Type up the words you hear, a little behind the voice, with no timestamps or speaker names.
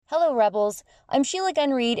Hello, Rebels. I'm Sheila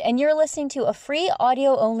Gunn Reid, and you're listening to a free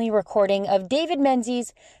audio-only recording of David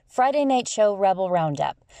Menzies' Friday night show, Rebel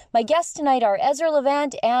Roundup. My guests tonight are Ezra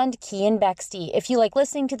Levant and Cian Bexte. If you like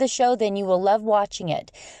listening to the show, then you will love watching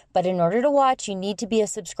it. But in order to watch, you need to be a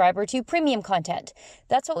subscriber to premium content.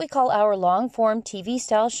 That's what we call our long-form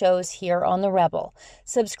TV-style shows here on The Rebel.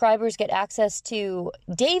 Subscribers get access to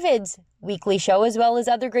David's weekly show, as well as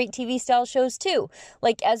other great TV-style shows too,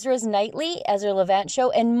 like Ezra's Nightly, Ezra Levant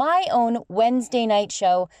Show, and my own Wednesday night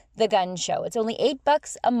show, The Gun Show. It's only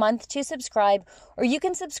 $8 a month to subscribe, or you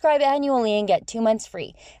can subscribe annually and get 2 months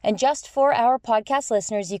free. And just for our podcast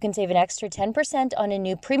listeners, you can save an extra 10% on a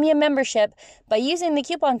new premium membership by using the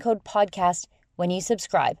coupon code PODCAST when you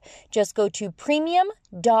subscribe. Just go to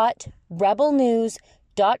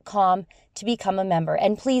premium.rebelnews.com to become a member.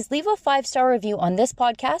 And please leave a 5-star review on this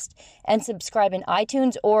podcast and subscribe in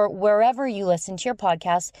iTunes or wherever you listen to your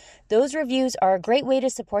podcasts. Those reviews are a great way to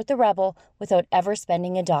support The Rebel without ever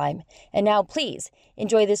spending a dime. And now please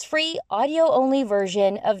enjoy this free audio-only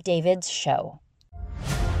version of David's show.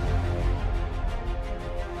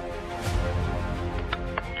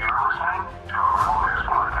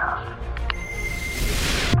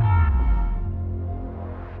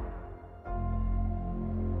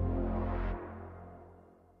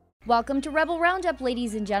 Welcome to Rebel Roundup,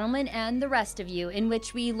 ladies and gentlemen, and the rest of you, in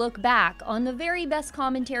which we look back on the very best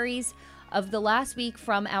commentaries of the last week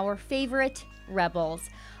from our favorite Rebels.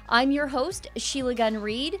 I'm your host, Sheila Gunn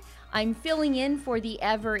Reid. I'm filling in for the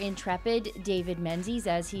ever-intrepid David Menzies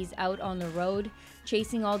as he's out on the road,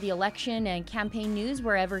 chasing all the election and campaign news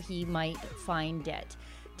wherever he might find it.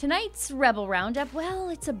 Tonight's Rebel Roundup, well,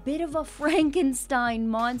 it's a bit of a Frankenstein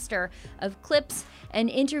monster of clips and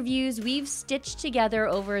interviews we've stitched together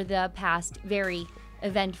over the past very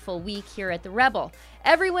eventful week here at The Rebel.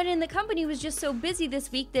 Everyone in the company was just so busy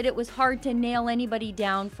this week that it was hard to nail anybody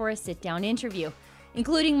down for a sit-down interview,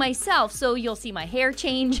 including myself. So you'll see my hair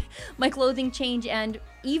change, my clothing change, and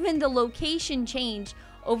even the location change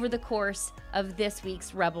over the course of this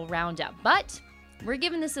week's Rebel Roundup. But we're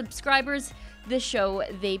giving the subscribers the show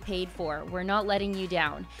they paid for. We're not letting you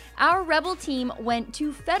down. Our Rebel team went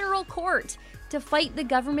to federal court to fight the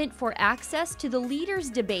government for access to the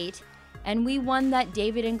leaders' debate, and we won that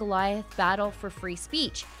David and Goliath battle for free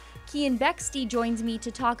speech. Cian Bexte joins me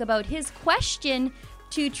to talk about his question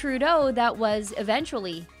to Trudeau that was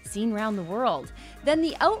eventually seen around the world. Then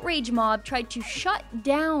the outrage mob tried to shut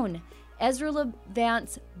down Ezra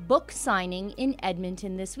Levant's book signing in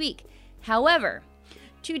Edmonton this week. However,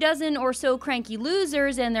 24 or so cranky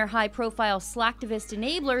losers and their high-profile slacktivist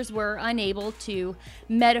enablers were unable to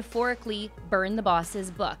metaphorically burn the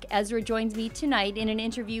boss's book. Ezra joins me tonight in an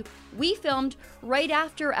interview we filmed right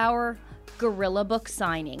after our guerrilla book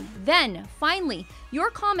signing. Then, finally,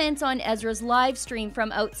 your comments on Ezra's live stream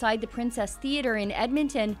from outside the Princess Theatre in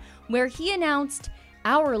Edmonton, where he announced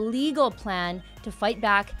our legal plan to fight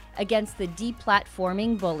back against the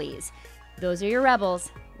deplatforming bullies. Those are your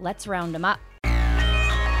Rebels. Let's round them up.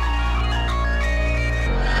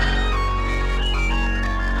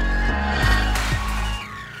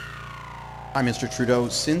 Hi, Mr. Trudeau.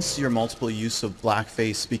 Since your multiple use of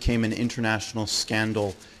blackface became an international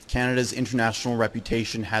scandal, Canada's international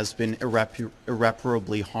reputation has been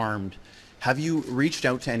irreparably harmed. Have you reached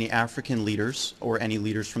out to any African leaders or any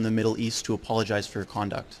leaders from the Middle East to apologize for your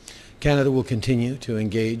conduct? Canada will continue to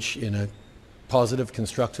engage in a positive,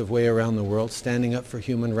 constructive way around the world, standing up for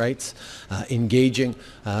human rights, engaging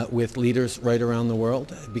with leaders right around the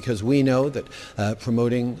world, because we know that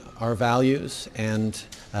promoting our values and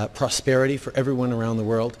prosperity for everyone around the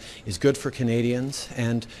world is good for Canadians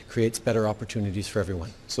and creates better opportunities for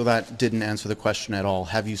everyone. So that didn't answer the question at all.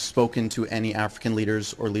 Have you spoken to any African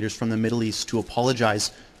leaders or leaders from the Middle East to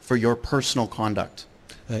apologize for your personal conduct?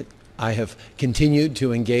 I have continued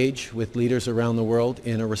to engage with leaders around the world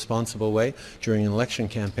in a responsible way during an election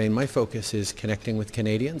campaign. My focus is connecting with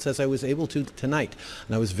Canadians, as I was able to tonight.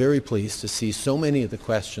 And I was very pleased to see so many of the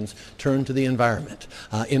questions turn to the environment.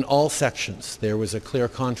 In all sections, there was a clear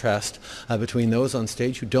contrast between those on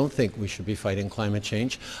stage who don't think we should be fighting climate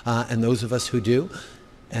change and those of us who do.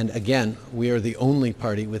 And again, we are the only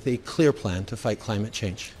party with a clear plan to fight climate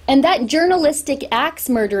change. And that journalistic axe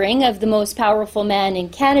murdering of the most powerful man in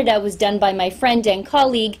Canada was done by my friend and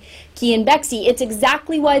colleague, Cian Bexte. It's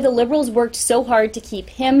exactly why the Liberals worked so hard to keep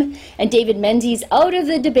him and David Menzies out of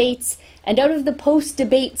the debates and out of the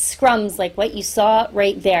post-debate scrums like what you saw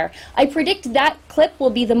right there. I predict that clip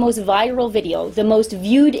will be the most viral video, the most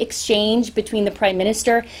viewed exchange between the Prime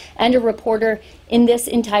Minister and a reporter in this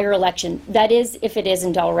entire election. That is, if it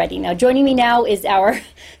isn't already. Now, joining me now is our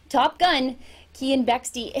Top Gun, Kian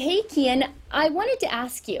Bexte. Hey, Kian, I wanted to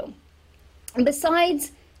ask you,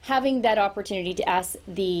 besides having that opportunity to ask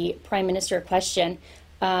the Prime Minister a question,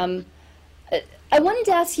 I wanted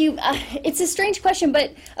to ask you, it's a strange question,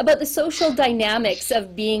 but about the social dynamics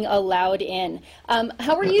of being allowed in.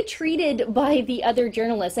 How are you treated by the other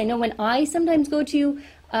journalists? I know when I sometimes go to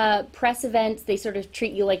press events, they sort of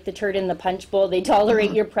treat you like the turd in the punch bowl. They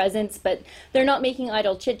tolerate your presence, but they're not making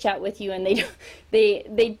idle chit-chat with you, and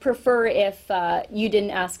they'd prefer if you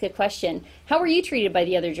didn't ask a question. How were you treated by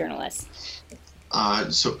the other journalists?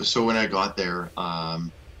 So when I got there,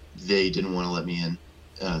 they didn't want to let me in.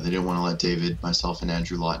 They didn't want to let David, myself, and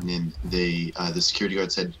Andrew Lawton in. The security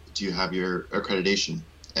guard said, "Do you have your accreditation?"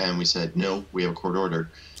 And we said, "No, we have a court order."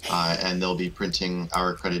 And they'll be printing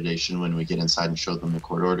our accreditation when we get inside and show them the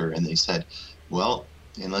court order. And they said, "Well,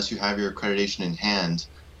 unless you have your accreditation in hand,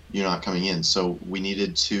 you're not coming in." So we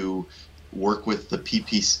needed to work with the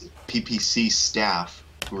PPC staff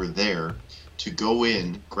who were there to go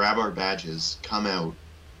in, grab our badges, come out,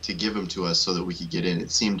 to give them to us so that we could get in.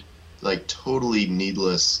 It seemed like totally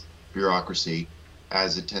needless bureaucracy,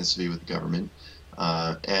 as it tends to be with the government.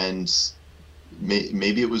 And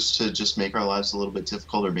maybe it was to just make our lives a little bit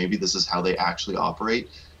difficult, or maybe this is how they actually operate.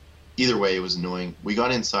 Either way, it was annoying. We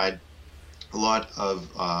got inside. A lot of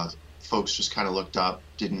folks just kind of looked up,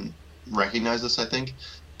 didn't recognize us, I think.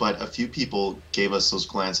 But a few people gave us those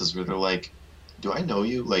glances where they're like, "Do I know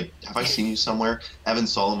you? Like, have I seen you somewhere?" Evan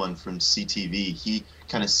Solomon from CTV, he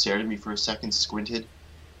kind of stared at me for a second, squinted,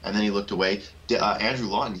 and then he looked away. Andrew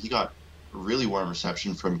Lawton, he got a really warm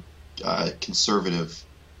reception from conservative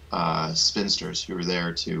spinsters who were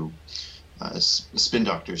there to, spin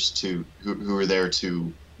doctors who were there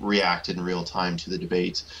to react in real time to the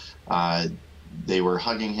debate. They were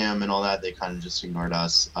hugging him and all that. They kind of just ignored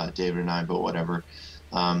us, David and I, but whatever.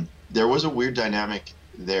 There was a weird dynamic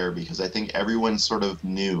there because I think everyone sort of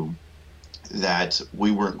knew that we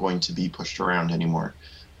weren't going to be pushed around anymore.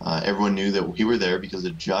 Everyone knew that we were there because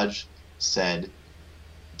the judge said,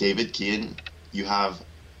 "David Kian, you have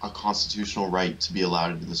a constitutional right to be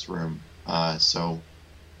allowed into this room." So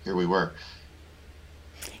here we were.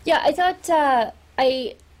 Yeah, I thought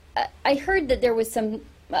I heard that there was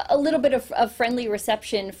a little bit of friendly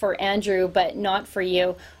reception for Andrew, but not for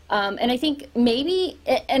you. And I think maybe,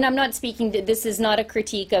 and I'm not speaking, this is not a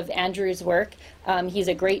critique of Andrew's work. He's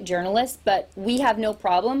a great journalist, but we have no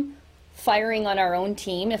problem firing on our own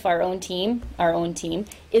team if our own team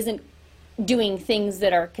isn't doing things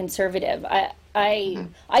that are conservative.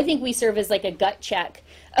 I think we serve as like a gut check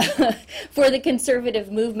for the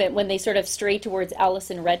conservative movement when they sort of stray towards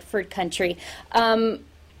Alison Redford country. And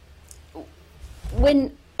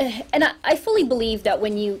I fully believe that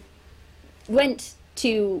when you went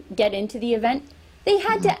to get into the event, they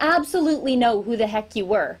had to absolutely know who the heck you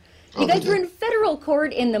were. You guys were in federal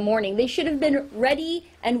court in the morning. They should have been ready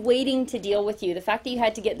and waiting to deal with you. The fact that you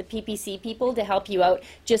had to get the PPC people to help you out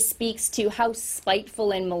just speaks to how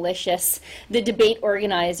spiteful and malicious the debate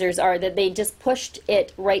organizers are, that they just pushed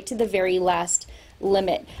it right to the very last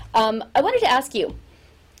limit. I wanted to ask you,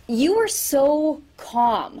 you were so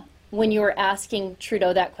calm when you were asking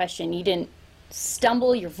Trudeau that question. You didn't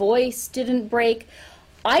stumble, your voice didn't break.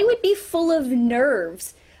 I would be full of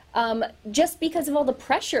nerves just because of all the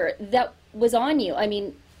pressure that was on you. I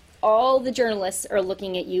mean, all the journalists are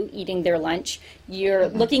looking at you eating their lunch. You're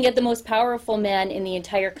looking at the most powerful man in the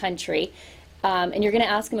entire country, and you're going to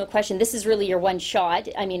ask him a question. This is really your one shot.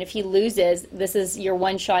 I mean, if he loses, this is your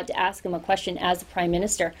one shot to ask him a question as the Prime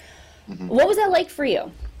Minister. What was that like for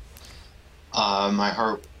you? My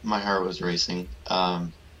heart was racing.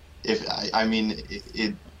 It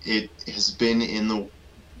has been in the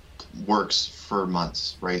works for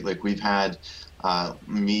months, right? Like, we've had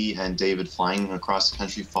me and David flying across the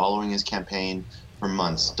country following his campaign for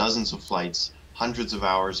months, dozens of flights, hundreds of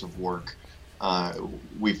hours of work.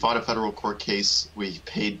 We fought a federal court case. We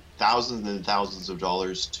paid thousands and thousands of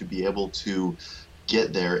dollars to be able to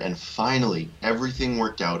get there, and finally everything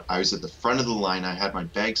worked out. I was at the front of the line. I had my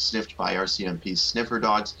bag sniffed by RCMP sniffer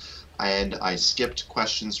dogs, and I skipped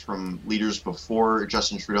questions from leaders before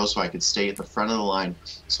Justin Trudeau so I could stay at the front of the line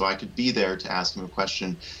so I could be there to ask him a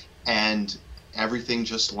question, and everything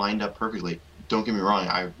just lined up perfectly. Don't get me wrong,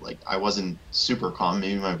 I wasn't super calm.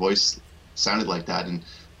 Maybe my voice sounded like that, and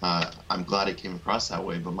I'm glad it came across that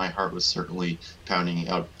way, but my heart was certainly pounding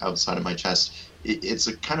outside of my chest. It's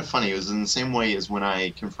a kind of funny. It was in the same way as when I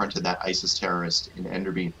confronted that ISIS terrorist in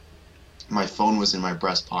Enderby. My phone was in my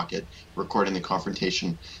breast pocket recording the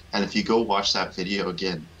confrontation, and if you go watch that video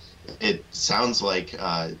again, It sounds like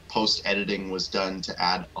post editing was done to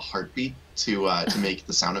add a heartbeat to make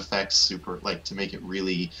the sound effects super, like to make it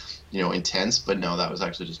really, intense. But no, that was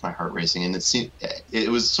actually just my heart racing, and it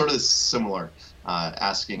was sort of similar,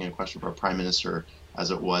 asking a question for a prime minister as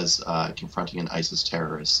it was confronting an ISIS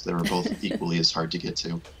terrorist. They were both equally as hard to get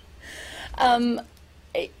to.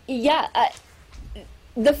 Yeah.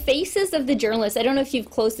 The faces of the journalists, I don't know if you've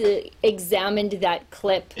closely examined that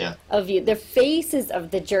clip of you. The faces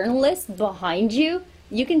of the journalists behind you,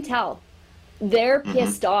 you can tell. They're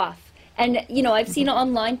pissed off. And, I've seen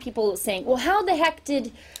online people saying, well, how the heck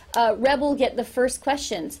did Rebel get the first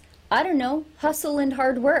questions? I don't know, hustle and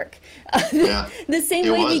hard work. The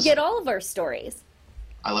same way we get all of our stories.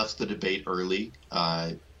 I left the debate early.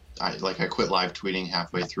 I quit live tweeting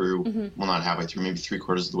halfway through, well, not halfway through, maybe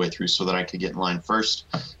 3/4 of the way through, so that I could get in line first,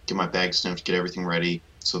 get my bag sniffed, get everything ready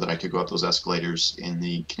so that I could go up those escalators in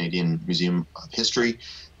the Canadian Museum of History.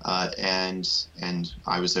 And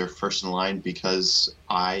I was there first in line because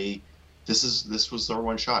this was our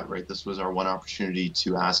one shot, right? This was our one opportunity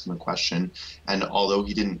to ask him a question. And although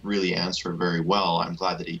he didn't really answer it very well, I'm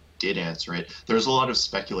glad that he did answer it. There's a lot of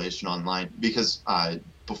speculation online because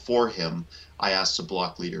before him, I asked a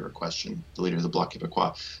bloc leader a question, the leader of the Bloc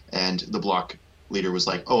Québécois, and the bloc leader was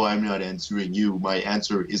like, "Oh, I'm not answering you. My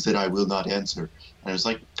answer is that I will not answer." And I was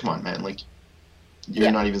like, "Come on, man! Like,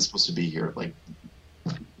 you're not even supposed to be here. Like,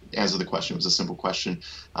 answer the question." It was a simple question.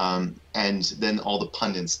 And then all the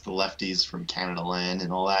pundits, the lefties from Canada Land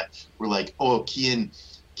and all that, were like, "Oh,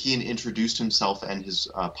 Cian introduced himself and his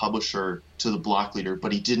publisher to the bloc leader,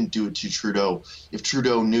 but he didn't do it to Trudeau. If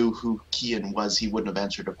Trudeau knew who Cian was, he wouldn't have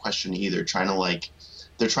answered a question either."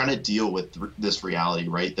 They're trying to deal with this reality,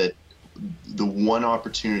 right? That the one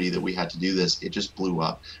opportunity that we had to do this, it just blew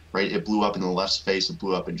up, right? It blew up in the left's face. It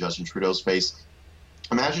blew up in Justin Trudeau's face.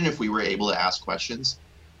 Imagine if we were able to ask questions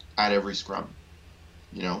at every scrum,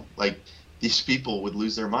 like these people would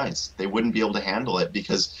lose their minds. They wouldn't be able to handle it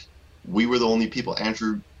because we were the only people.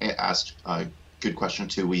 Andrew asked a good question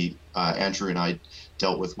too. Andrew and I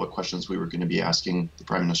dealt with what questions we were going to be asking the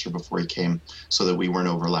Prime Minister before he came, so that we weren't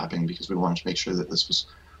overlapping, because we wanted to make sure that this was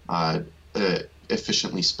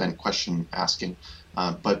efficiently spent question asking.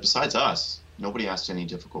 But besides us, nobody asked any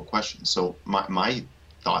difficult questions. So my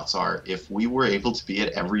thoughts are, if we were able to be at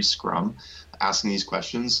every scrum asking these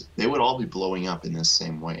questions, they would all be blowing up in this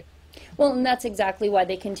same way. Well, and that's exactly why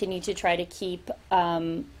they continue to try to keep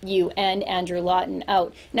you and Andrew Lawton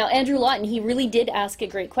out. Now, Andrew Lawton, he really did ask a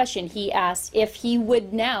great question. He asked if he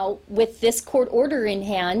would now, with this court order in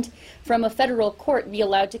hand from a federal court, be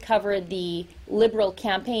allowed to cover the Liberal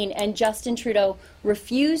campaign, and Justin Trudeau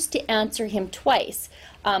refused to answer him twice.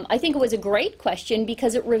 I think it was a great question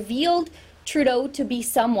because it revealed Trudeau to be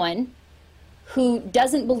someone who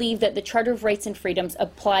doesn't believe that the Charter of Rights and Freedoms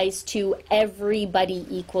applies to everybody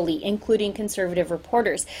equally, including conservative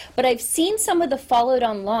reporters. But I've seen some of the fallout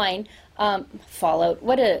online, that's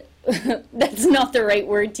not the right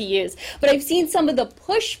word to use, but I've seen some of the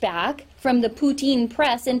pushback from the Poutine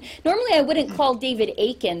press, and normally I wouldn't call David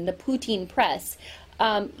Akin the Poutine press.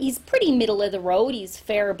 He's pretty middle of the road, he's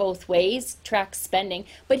fair both ways, tracks spending,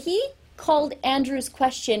 but he called Andrew's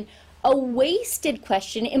question a wasted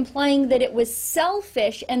question, implying that it was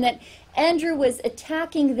selfish and that Andrew was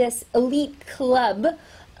attacking this elite club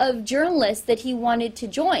of journalists that he wanted to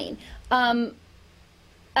join. I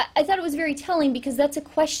thought it was very telling, because that's a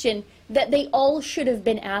question that they all should have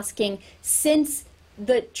been asking since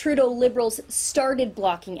the Trudeau Liberals started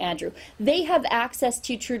blocking Andrew. They have access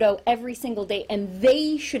to Trudeau every single day, and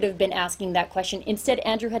they should have been asking that question. Instead,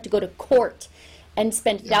 Andrew had to go to court and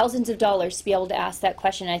spend thousands of dollars to be able to ask that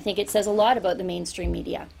question. I think it says a lot about the mainstream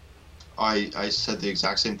media. I said the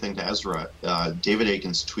exact same thing to Ezra. David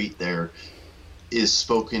Akin's tweet there is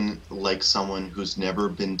spoken like someone who's never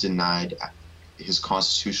been denied his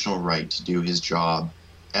constitutional right to do his job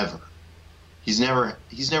ever. He's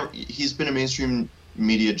been a mainstream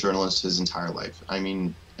media journalist his entire life. I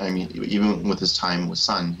mean, even with his time with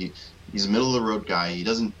Sun, he's a middle-of-the-road guy. He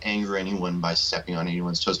doesn't anger anyone by stepping on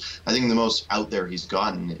anyone's toes. I think the most out there he's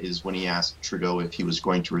gotten is when he asked Trudeau if he was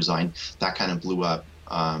going to resign. That kind of blew up.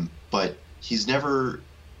 But he's never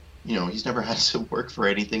had to work for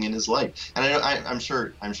anything in his life. And I'm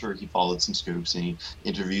sure he followed some scoops and he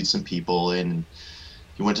interviewed some people and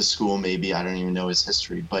he went to school maybe. I don't even know his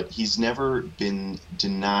history. But he's never been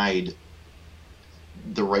denied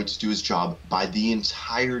the right to do his job by the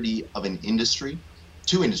entirety of an industry.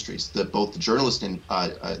 Two industries, both the journalist and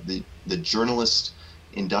the journalist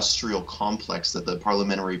industrial complex that the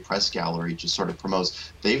Parliamentary Press Gallery just sort of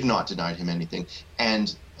promotes. They've not denied him anything.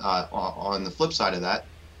 And on the flip side of that,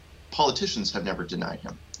 politicians have never denied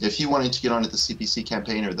him. If he wanted to get onto the CPC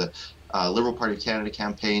campaign or the Liberal Party of Canada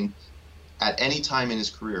campaign, at any time in his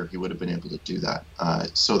career, he would have been able to do that.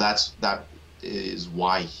 So that is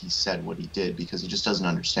why he said what he did, because he just doesn't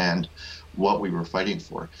understand what we were fighting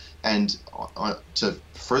for. And to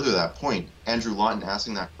further that point, Andrew Lawton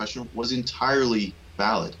asking that question was entirely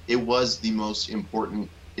valid. It was the most important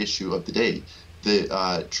issue of the day.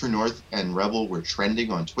 The True North and Rebel were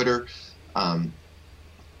trending on Twitter.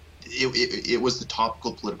 It was the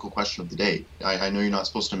topical political question of the day. I know you're not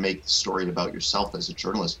supposed to make the story about yourself as a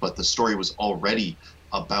journalist, but the story was already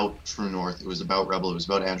about True North. It was about Rebel. It was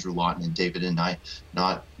about Andrew Lawton and David and I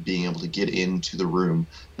not being able to get into the room,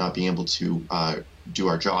 not being able to do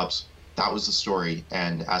our jobs. That was the story,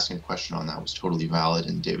 and asking a question on that was totally valid,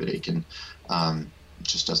 and David Akin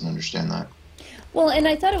just doesn't understand that. Well, and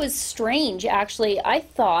I thought it was strange, actually. I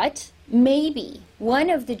thought maybe one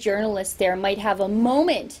of the journalists there might have a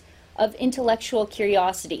moment of intellectual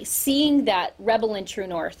curiosity, seeing that Rebel and True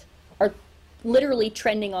North are literally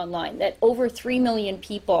trending online, that over 3 million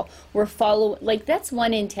people were following, like that's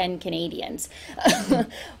 1 in 10 Canadians,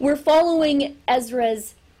 were following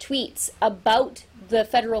Ezra's tweets about the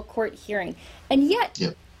federal court hearing. And yet,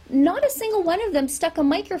 not a single one of them stuck a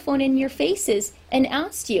microphone in your faces and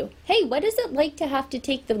asked you, hey, what is it like to have to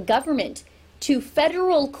take the government to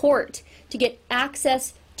federal court to get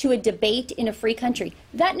access to a debate in a free country?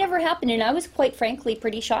 That never happened, and I was quite frankly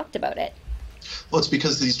pretty shocked about it. Well, it's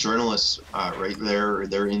because these journalists, right,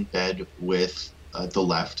 they're in bed with the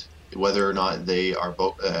left. Whether or not they are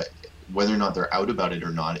whether or not they're out about it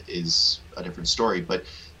or not is a different story. But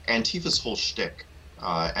Antifa's whole shtick,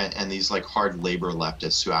 and these like hard labor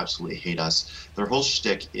leftists who absolutely hate us, their whole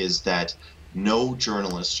shtick is that no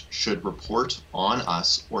journalist should report on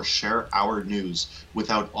us or share our news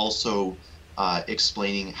without also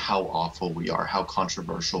explaining how awful we are, how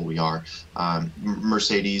controversial we are.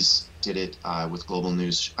 Mercedes did it with Global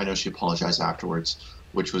News. I know she apologized afterwards,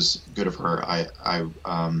 which was good of her.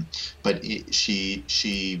 But she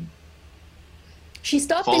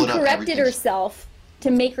stopped and corrected herself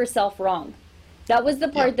to make herself wrong. That was the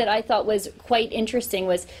part that I thought was quite interesting.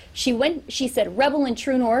 Was she said Rebel and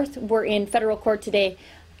True North were in federal court today.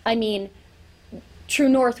 I mean, True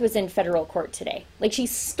North was in federal court today. Like, she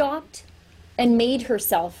stopped and made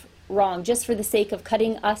herself wrong just for the sake of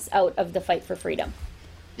cutting us out of the fight for freedom.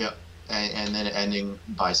 Yep. And then ending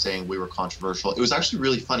by saying we were controversial. It was actually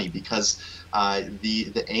really funny because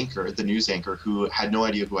the news anchor, who had no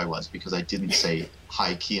idea who I was because I didn't say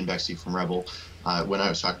hi, Key Bexy from Rebel, when I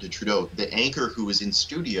was talking to Trudeau, the anchor who was in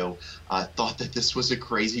studio thought that this was a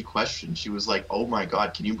crazy question. She was like, "Oh my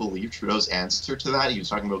God, can you believe Trudeau's answer to that? He was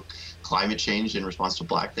talking about climate change in response to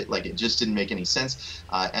blackface. Like, it just didn't make any sense."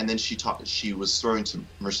 And then she was throwing to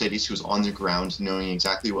Mercedes, who was on the ground, knowing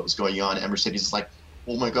exactly what was going on, and Mercedes is like,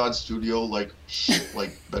 "Oh my God, studio, like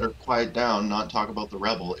better quiet down, not talk about the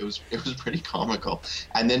Rebel." It was pretty comical.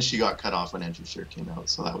 And then she got cut off when Andrew Scheer came out,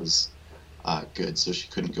 so that was good. So she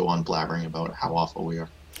couldn't go on blabbering about how awful we are.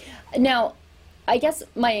 Now, I guess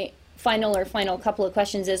my final couple of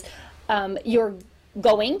questions is, you're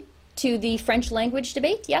going to the French language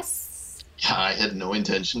debate, yes? Yeah, I had no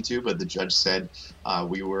intention to, but the judge said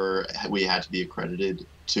we had to be accredited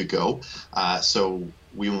to go. So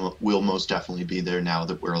we'll most definitely be there now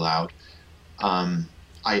that we're allowed.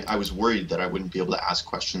 I was worried that I wouldn't be able to ask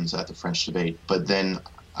questions at the French debate, but then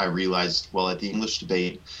I realized, well, at the English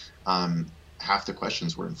debate, half the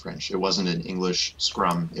questions were in French. It wasn't an English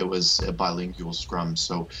scrum, it was a bilingual scrum.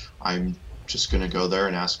 So I'm just going to go there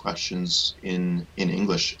and ask questions in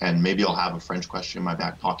English, and maybe I'll have a French question in my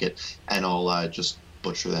back pocket, and I'll just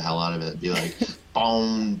butcher the hell out of it. Be like,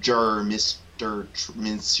 "Bonjour,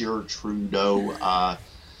 Monsieur Trudeau,"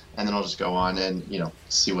 and then I'll just go on and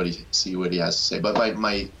see what he has to say. But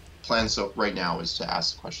my plan right now is to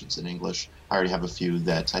ask questions in English. I already have a few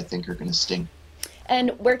that I think are going to sting.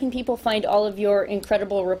 And where can people find all of your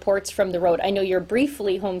incredible reports from the road? I know you're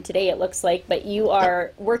briefly home today, it looks like, but you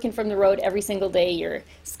are working from the road every single day. You're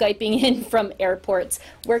Skyping in from airports.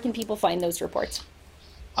 Where can people find those reports?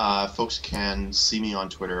 Folks can see me on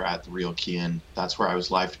Twitter at The Real Kian. That's where I was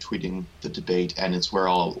live tweeting the debate, and it's where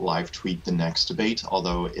I'll live tweet the next debate,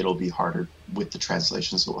 although it'll be harder with the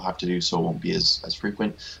translations that we'll have to do, so it won't be as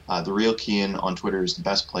frequent. The Real Kian on Twitter is the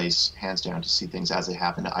best place, hands down, to see things as they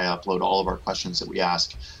happen. I upload all of our questions that we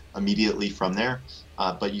ask immediately from there,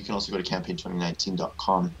 but you can also go to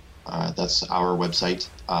campaign2019.com. That's our website.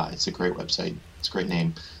 It's a great website. It's a great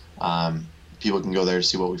name. People can go there to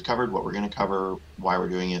see what we've covered, what we're going to cover, why we're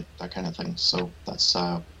doing it, that kind of thing. So that's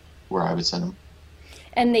where I would send them.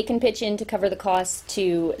 And they can pitch in to cover the cost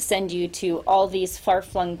to send you to all these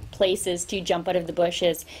far-flung places to jump out of the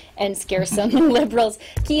bushes and scare some Liberals.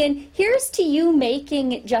 Cian, here's to you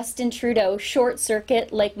making Justin Trudeau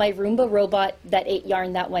short-circuit like my Roomba robot that ate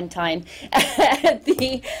yarn that one time at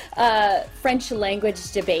the French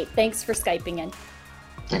language debate. Thanks for Skyping in.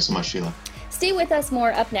 Thanks so much, Sheila. Stay with us,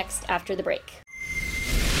 more up next after the break.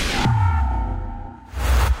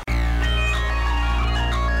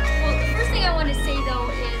 Well, the first thing I want to say, though,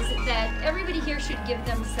 is that everybody here should give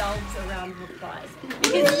themselves a round of applause.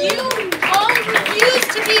 Because you all refuse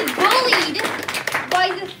to be bullied by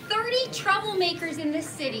the 30 troublemakers in this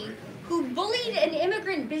city who bullied an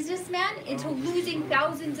immigrant businessman into losing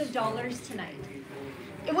thousands of dollars tonight.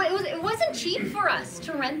 It wasn't cheap for us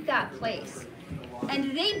to rent that place.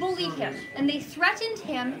 And they bullied him, and they threatened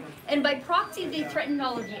him, and by proxy, they threatened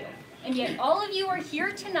all of you. And yet all of you are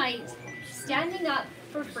here tonight, standing up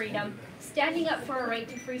for freedom, standing up for a right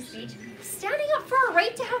to free speech, standing up for a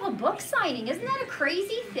right to have a book signing. Isn't that a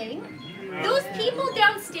crazy thing? Those people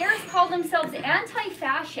downstairs call themselves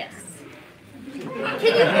anti-fascists. Can you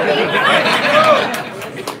believe that?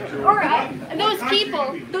 Or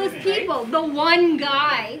those people, the one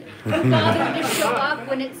guy who bothered to show up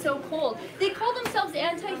when it's so cold. They call themselves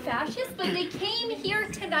anti-fascists, but they came here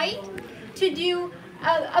tonight to do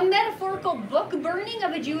a metaphorical book burning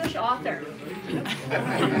of a Jewish author.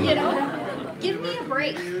 You know? Give me a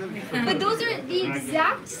break. But those are the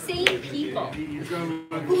exact same people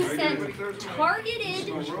who sent targeted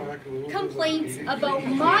complaints about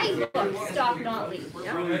my book, Stop Not Leave.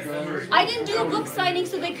 I didn't do a book signing,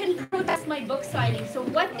 so they couldn't protest my book signing. So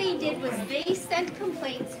what they did was they sent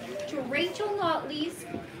complaints to Rachel Notley's,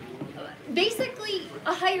 basically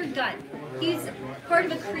a hired gun. He's part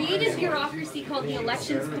of a creative bureaucracy called the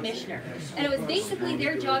Elections Commissioner. And it was basically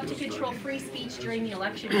their job to control free speech during the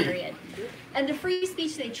election period. And the free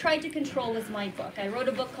speech they tried to control was my book. I wrote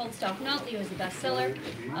a book called Stop Not Leave. It was a bestseller.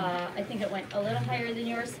 I think it went a little higher than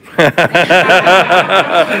yours.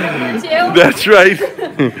 That's right.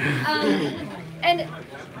 And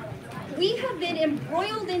we have been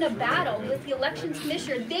embroiled in a battle with the Elections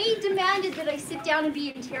Commissioner. They demanded that I sit down and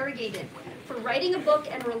be interrogated for writing a book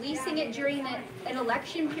and releasing it during an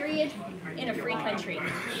election period in a free country.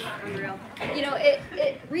 You know,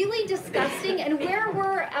 it really disgusting. And where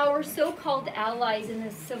were our so-called allies in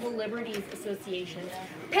the Civil Liberties Association?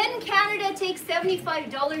 PEN Canada takes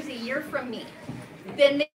 $75 a year from me.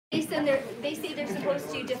 Then they say they're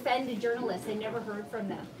supposed to defend journalists. I never heard from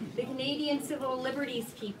them. The Canadian Civil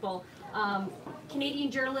Liberties people,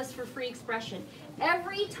 Canadian Journalists for Free Expression.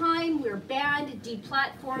 Every time we're banned,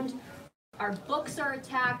 deplatformed, our books are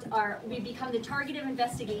attacked, we become the target of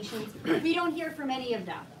investigations, we don't hear from any of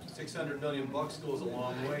them. 600 million bucks goes a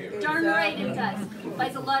long way. Darn right it does.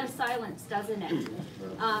 Buys a lot of silence, doesn't it?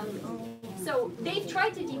 So they've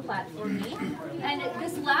tried to deplatform me, and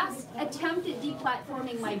this last attempt at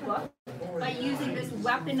deplatforming my book by using this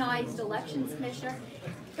weaponized elections commissioner,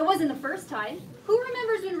 it wasn't the first time. Who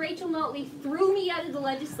remembers when Rachel Notley threw me out of the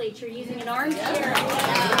legislature using an armchair?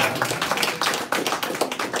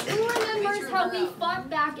 Who remembers how we fought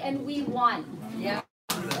back and we won? Yeah.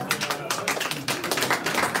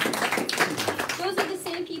 Those are the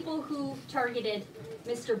same people who targeted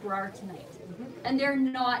Mr. Brar tonight. And they're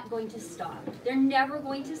not going to stop. They're never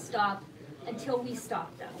going to stop until we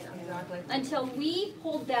stop them. Exactly. Until we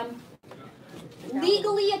hold them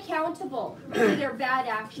legally accountable for their bad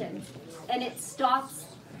actions. And it stops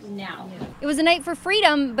now. It was a night for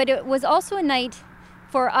freedom, but it was also a night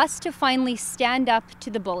for us to finally stand up to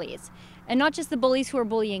the bullies. And not just the bullies who are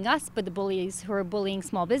bullying us, but the bullies who are bullying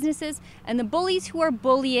small businesses and the bullies who are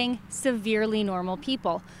bullying severely normal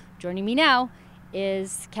people. Joining me now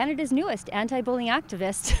is Canada's newest anti-bullying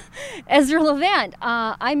activist, Ezra Levant.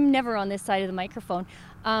 I'm never on this side of the microphone.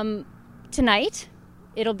 Tonight,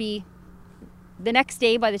 it'll be the next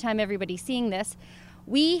day by the time everybody's seeing this,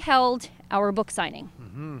 we held our book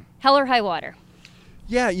signing. Hell or high water.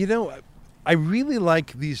 Yeah, you know, I really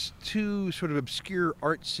like these two sort of obscure,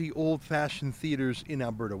 artsy, old-fashioned theaters in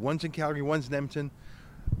Alberta. One's in Calgary, one's in Edmonton.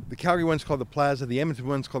 The Calgary one's called the Plaza, the Edmonton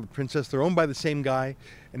one's called the Princess. They're owned by the same guy,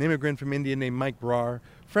 an immigrant from India named Mike Brar.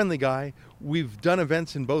 Friendly guy. We've done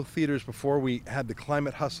events in both theaters before. We had the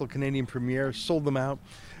Climate Hustle Canadian premiere, sold them out.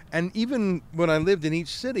 And even when I lived in each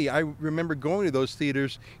city, I remember going to those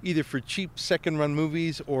theaters either for cheap second-run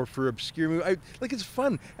movies or for obscure movies. It's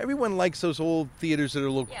fun. Everyone likes those old theaters that are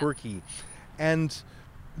a little quirky. And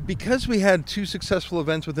because we had two successful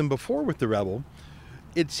events with him before with The Rebel,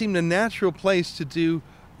 it seemed a natural place to do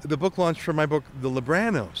the book launch for my book, The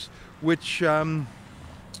Libranos, which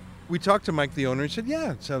we talked to Mike, the owner, and he said,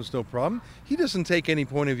 yeah, it sounds no problem. He doesn't take any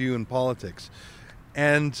point of view in politics.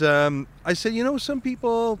 And I said, some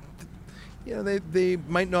people, they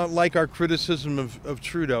might not like our criticism of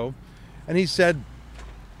Trudeau. And he said,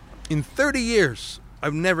 in 30 years,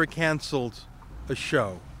 I've never canceled a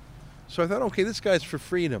show. So I thought, okay, this guy's for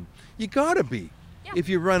freedom. You gotta be. Yeah. If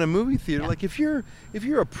you run a movie theater, Yeah. like if you're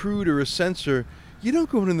a prude or a censor, you don't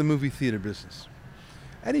go into the movie theater business.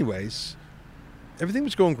 Anyways, everything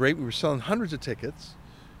was going great. We were selling hundreds of tickets.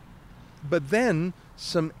 But then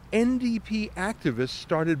some NDP activists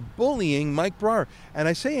started bullying Mike Brar. And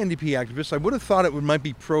I say NDP activists, I would have thought it might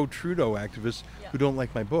be pro-Trudeau activists who don't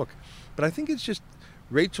like my book. But I think it's just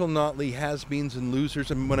Rachel Notley has-beens and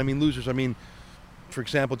losers. And when I mean losers, I mean, for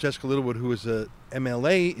example, Jessica Littlewood, who was a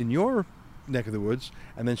MLA in your neck of the woods,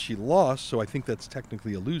 and then she lost, so I think that's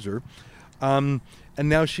technically a loser. And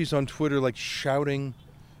now she's on Twitter like shouting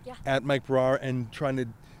at Mike Brar and trying to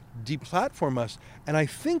deplatform us. And I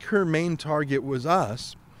think her main target was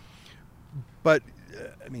us, but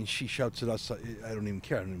she shouts at us. I don't even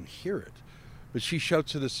care. I don't even hear it. But she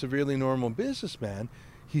shouts at a severely normal businessman.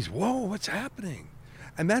 He's, whoa, what's happening?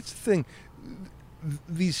 And that's the thing.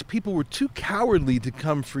 These people were too cowardly to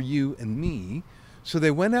come for you and me. So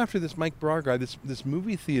they went after this Mike Brar guy, this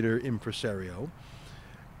movie theater impresario,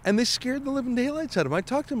 and they scared the living daylights out of him. I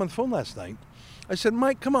talked to him on the phone last night. I said,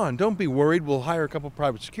 Mike, come on, don't be worried. We'll hire a couple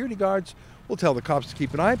private security guards. We'll tell the cops to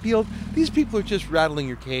keep an eye peeled. These people are just rattling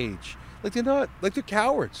your cage. Like they're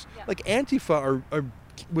cowards. Yeah. Like Antifa are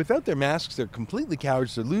without their masks, they're completely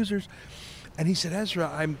cowards. They're losers. And he said, Ezra,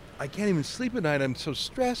 I can't even sleep at night. I'm so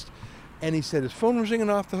stressed. And he said his phone was ringing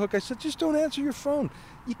off the hook. I said, just don't answer your phone.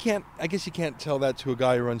 I guess you can't tell that to a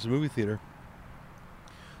guy who runs a movie theater.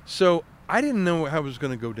 So I didn't know how it was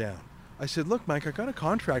going to go down. I said, look, Mike, I got a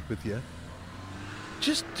contract with you.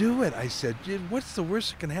 Just do it. I said, what's the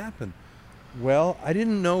worst that can happen? Well, I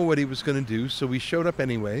didn't know what he was going to do, so we showed up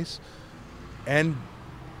anyways. And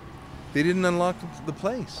they didn't unlock the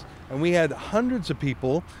place. And we had hundreds of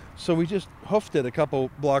people, so we just hoofed it a couple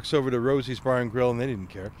blocks over to Rosie's Bar and Grill, and they didn't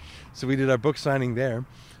care. So we did our book signing there.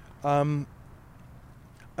 I'm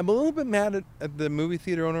a little bit mad at the movie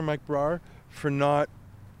theater owner, Mike Brar, for not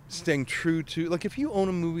staying true to, like, if you own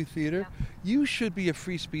a movie theater, you should be a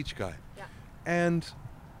free speech guy. Yeah. And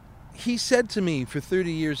he said to me, for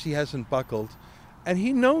 30 years he hasn't buckled, and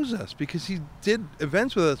he knows us because he did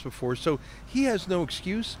events with us before, so he has no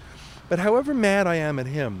excuse. But however mad I am at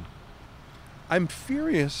him, I'm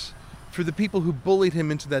furious for the people who bullied him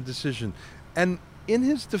into that decision. And in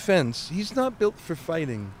his defense, he's not built for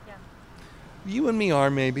fighting. Yeah. You and me are,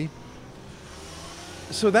 maybe.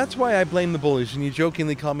 So that's why I blame the bullies. And you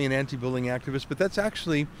jokingly call me an anti-bullying activist, but that's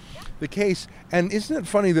actually the case. And isn't it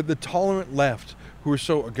funny that the tolerant left, who are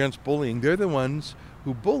so against bullying, they're the ones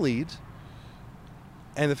who bullied.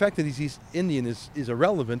 And the fact that he's East Indian is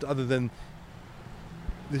irrelevant, other than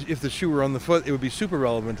if the shoe were on the foot, it would be super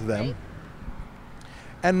relevant to them. Right.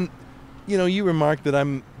 And, you remarked that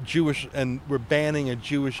I'm Jewish and we're banning a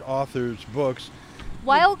Jewish author's books.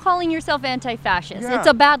 While calling yourself anti-fascist. Yeah. It's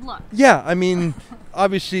a bad look. Yeah,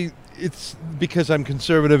 obviously it's because I'm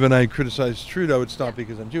conservative and I criticize Trudeau. It's not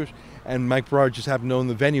because I'm Jewish. And Mike Brar just happened to own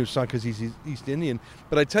the venue. It's not because he's East Indian.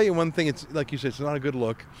 But I tell you one thing, it's like you said, it's not a good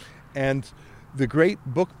look. And the great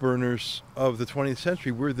book burners of the 20th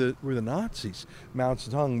century were the Nazis. Mao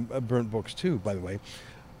Zedong burnt books too, by the way.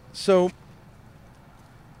 So,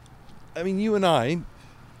 you and I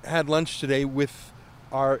had lunch today with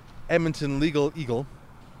our Edmonton Legal Eagle,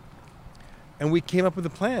 and we came up with a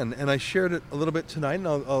plan, and I shared it a little bit tonight, and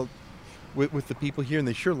I'll with the people here, and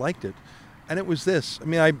they sure liked it. And it was this.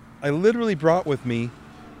 I literally brought with me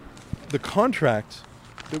the contract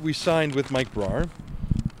that we signed with Mike Brar,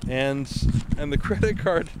 and the credit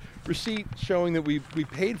card receipt showing that we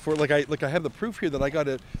paid for it. Like I have the proof here that I got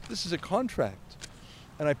it. This is a contract,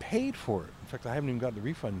 and I paid for it. In fact, I haven't even got the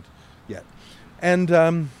refund yet.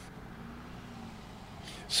 And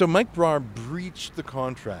so Mike Brar breached the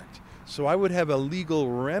contract. So I would have a legal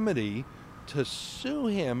remedy to sue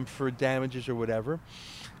him for damages or whatever.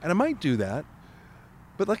 And I might do that.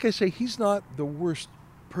 But like I say, he's not the worst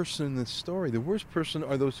person in this story. The worst person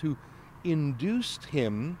are those who induced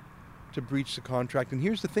him to breach the contract. And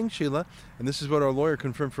here's the thing, Sheila, and this is what our lawyer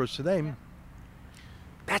confirmed for us today. Yeah.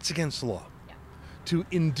 That's against the law. Yeah. To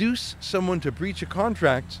induce someone to breach a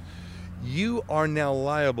contract, you are now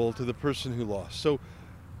liable to the person who lost. So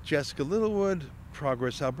Jessica Littlewood,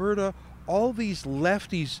 Progress Alberta, all these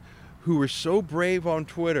lefties who were so brave on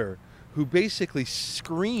Twitter, who basically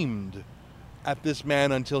screamed at this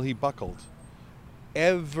man until he buckled.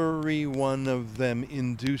 Every one of them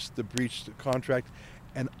induced the breach of the contract,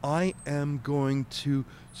 and I am going to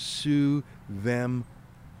sue them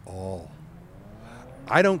all.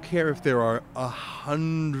 I don't care if there are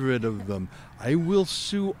 100 of them. I will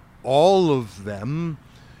sue all of them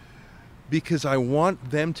because I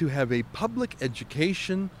want them to have a public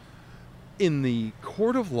education in the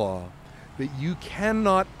court of law that you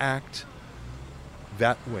cannot act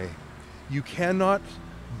that way. You cannot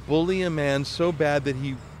bully a man so bad that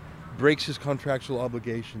he breaks his contractual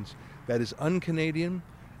obligations. That is un-Canadian,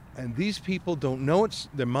 and these people don't know it.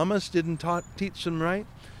 Their mamas didn't teach them right,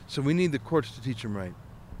 so we need the courts to teach them right.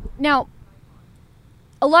 Now,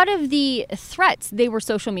 a lot of the threats, they were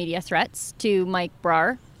social media threats to Mike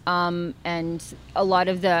Brar, and a lot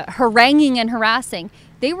of the haranguing and harassing,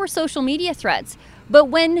 they were social media threats. But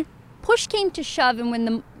when push came to shove and when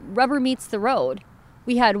the rubber meets the road,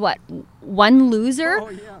 we had what? One loser? Oh,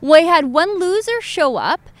 yeah. We had one loser show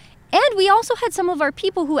up, and we also had some of our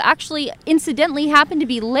people who actually incidentally happened to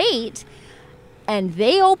be late, and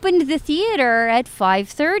they opened the theater at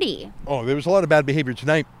 5:30. Oh, there was a lot of bad behavior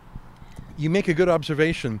tonight. You make a good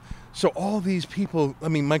observation. So all these people, I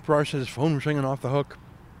mean, Mike Brar said his phone was ringing off the hook.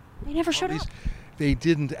 They never showed up. They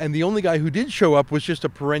didn't. And the only guy who did show up was just a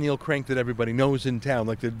perennial crank that everybody knows in town,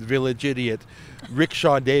 like the village idiot.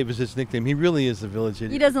 Rickshaw Dave is his nickname. He really is the village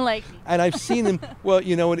idiot. He doesn't like me. And I've seen him. Well,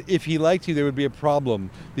 you know what? If he liked you, there would be a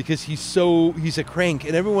problem because he's a crank.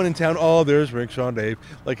 And everyone in town, oh, there's Rickshaw Dave.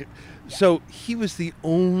 So he was the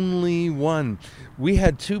only one. We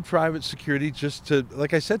had 2 private security just to,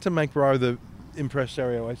 like I said to Mike Brar, the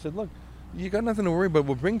impresario, I said, look, you got nothing to worry about.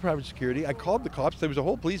 We'll bring private security. I called the cops. There was a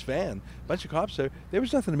whole police van, a bunch of cops there. There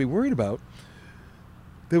was nothing to be worried about.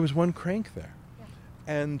 There was one crank there. Yeah.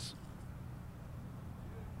 And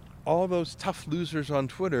all those tough losers on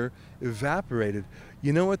Twitter evaporated.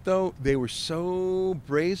 You know what, though? They were so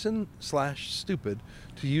brazen/stupid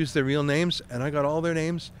to use their real names, and I got all their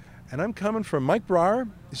names. And I'm coming from Mike Brar.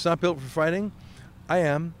 He's not built for fighting. I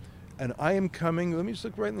am. And I am coming, let me just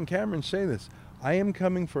look right in the camera and say this. I am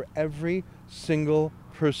coming for every single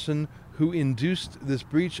person who induced this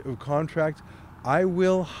breach of contract. I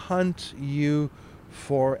will hunt you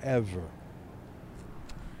forever.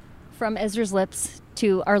 From Ezra's lips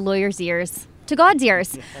to our lawyer's ears to God's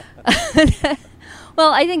ears.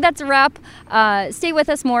 Well, I think that's a wrap. Stay with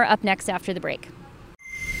us, more up next after the break.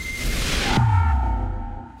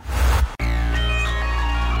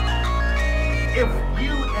 If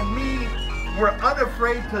you and me were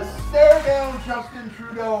unafraid to stare down Justin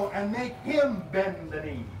Trudeau and make him bend the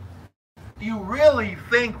knee, do you really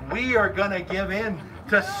think we are going to give in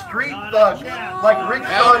to street thugs like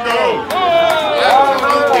Rickshaw Dave?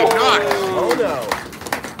 Oh no.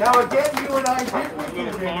 Now again, you and I did what you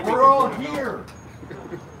did. We're all here.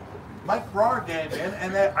 Mike Brar gave in,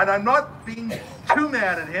 and I'm not being too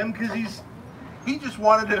mad at him because he just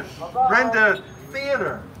wanted to rent a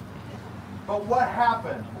theater. But what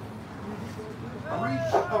happened? A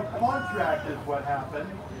breach of contract is what happened.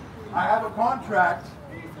 I have a contract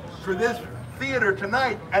for this theater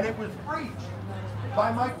tonight, and it was breached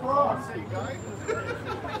by Mike Brar.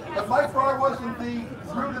 But Mike Brar wasn't the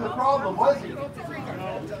root of the problem, was he?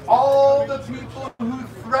 All the people who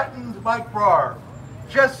threatened Mike Brar,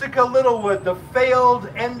 Jessica Littlewood, the failed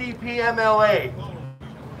NDP MLA,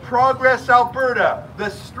 Progress Alberta, the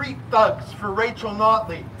street thugs for Rachel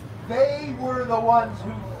Notley, they were the ones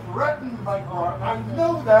who threatened Mike Brar. I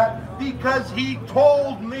know that because he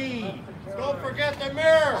told me. Don't forget the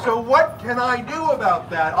mirror. So what can I do about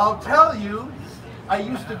that? I'll tell you, I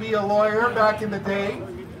used to be a lawyer back in the day.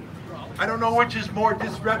 I don't know which is more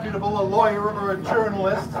disreputable, a lawyer or a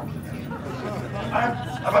journalist.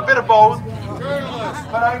 I'm a bit of both.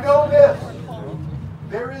 Journalist. But I know this.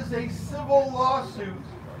 There is a civil lawsuit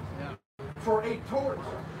for a tort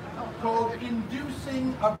called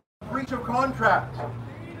inducing a breach of contract.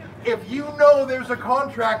 If you know there's a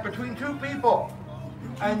contract between 2 people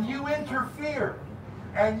and you interfere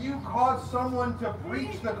and you cause someone to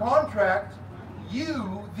breach the contract,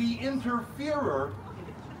 you, the interferer,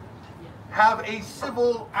 have a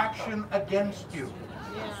civil action against you.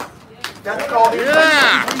 That's called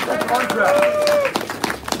breach of contract.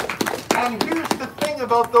 And here's the thing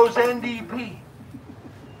about those NDP.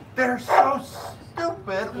 They're so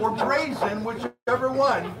stupid or brazen, whichever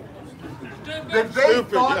one, that they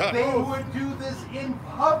thought they would do this in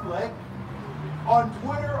public, on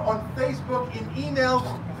Twitter, on Facebook, in emails.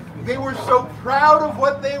 They were so proud of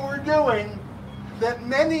what they were doing that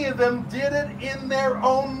many of them did it in their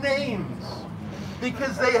own names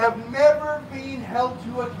because they have never been held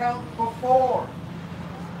to account before.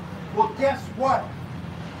 Well, guess what?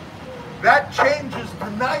 That changes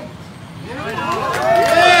tonight.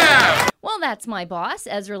 Yeah. Well, that's my boss,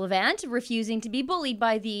 Ezra Levant, refusing to be bullied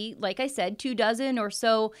by the, like I said, 24 or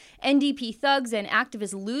so NDP thugs and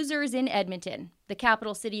activist losers in Edmonton, the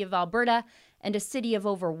capital city of Alberta, and a city of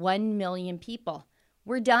over 1 million people.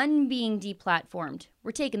 We're done being deplatformed.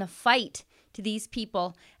 We're taking the fight to these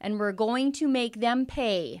people, and we're going to make them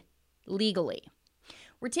pay legally.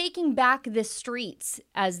 We're taking back the streets,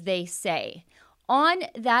 as they say. On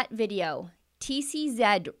that video,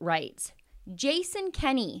 TCZ writes, Jason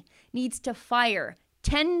Kenney needs to fire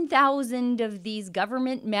 10,000 of these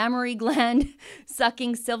government mammary gland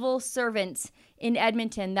sucking civil servants in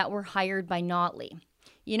Edmonton that were hired by Notley.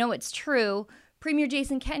 You know, it's true. Premier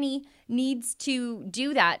Jason Kenney needs to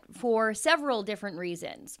do that for several different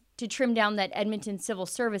reasons. To trim down that Edmonton civil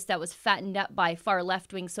service that was fattened up by far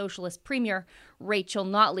left-wing socialist Premier Rachel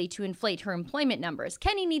Notley to inflate her employment numbers.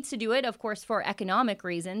 Kenney needs to do it, of course, for economic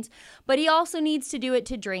reasons, but he also needs to do it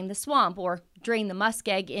to drain the swamp, or drain the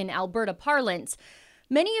muskeg in Alberta parlance.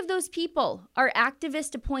 Many of those people are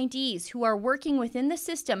activist appointees who are working within the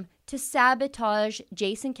system to sabotage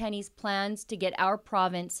Jason Kenney's plans to get our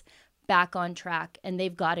province back on track, and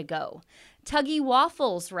they've got to go. Tuggy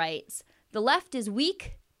Waffles writes, the left is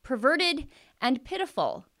weak, perverted, and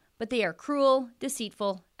pitiful, but they are cruel,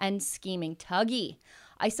 deceitful, and scheming. Tuggy.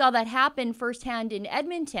 I saw that happen firsthand in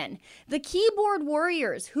Edmonton. The keyboard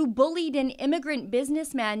warriors who bullied an immigrant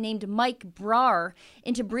businessman named Mike Brar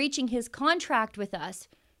into breaching his contract with us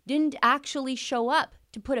didn't actually show up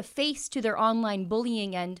to put a face to their online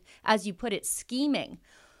bullying and, as you put it, scheming.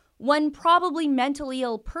 One probably mentally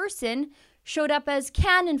ill person showed up as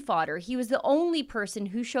cannon fodder. He was the only person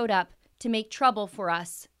who showed up to make trouble for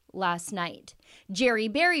us last night. Jerry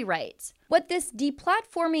Berry writes, what this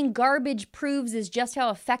deplatforming garbage proves is just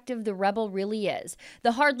how effective the Rebel really is.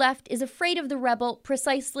 The hard left is afraid of the Rebel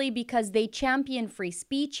precisely because they champion free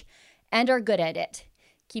speech and are good at it.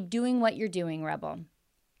 Keep doing what you're doing, Rebel.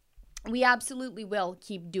 We absolutely will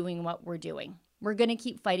keep doing what we're doing. We're going to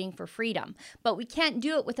keep fighting for freedom, but we can't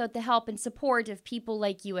do it without the help and support of people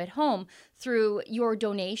like you at home through your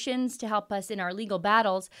donations to help us in our legal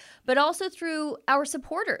battles, but also through our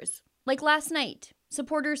supporters. Like last night,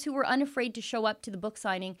 supporters who were unafraid to show up to the book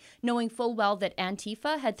signing, knowing full well that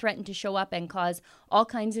Antifa had threatened to show up and cause all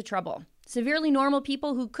kinds of trouble. Severely normal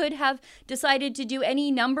people who could have decided to do any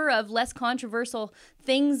number of less controversial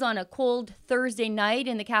things on a cold Thursday night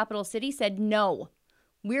in the capital city said no.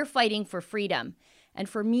 We're fighting for freedom. And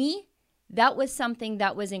for me, that was something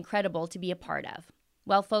that was incredible to be a part of.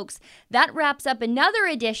 Well, folks, that wraps up another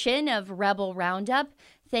edition of Rebel Roundup.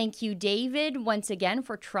 Thank you, David, once again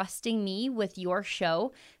for trusting me with your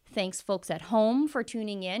show. Thanks, folks at home, for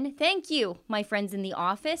tuning in. Thank you, my friends in the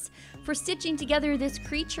office, for stitching together this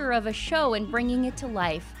creature of a show and bringing it to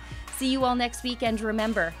life. See you all next week, and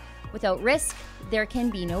remember, without risk, there can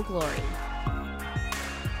be no glory.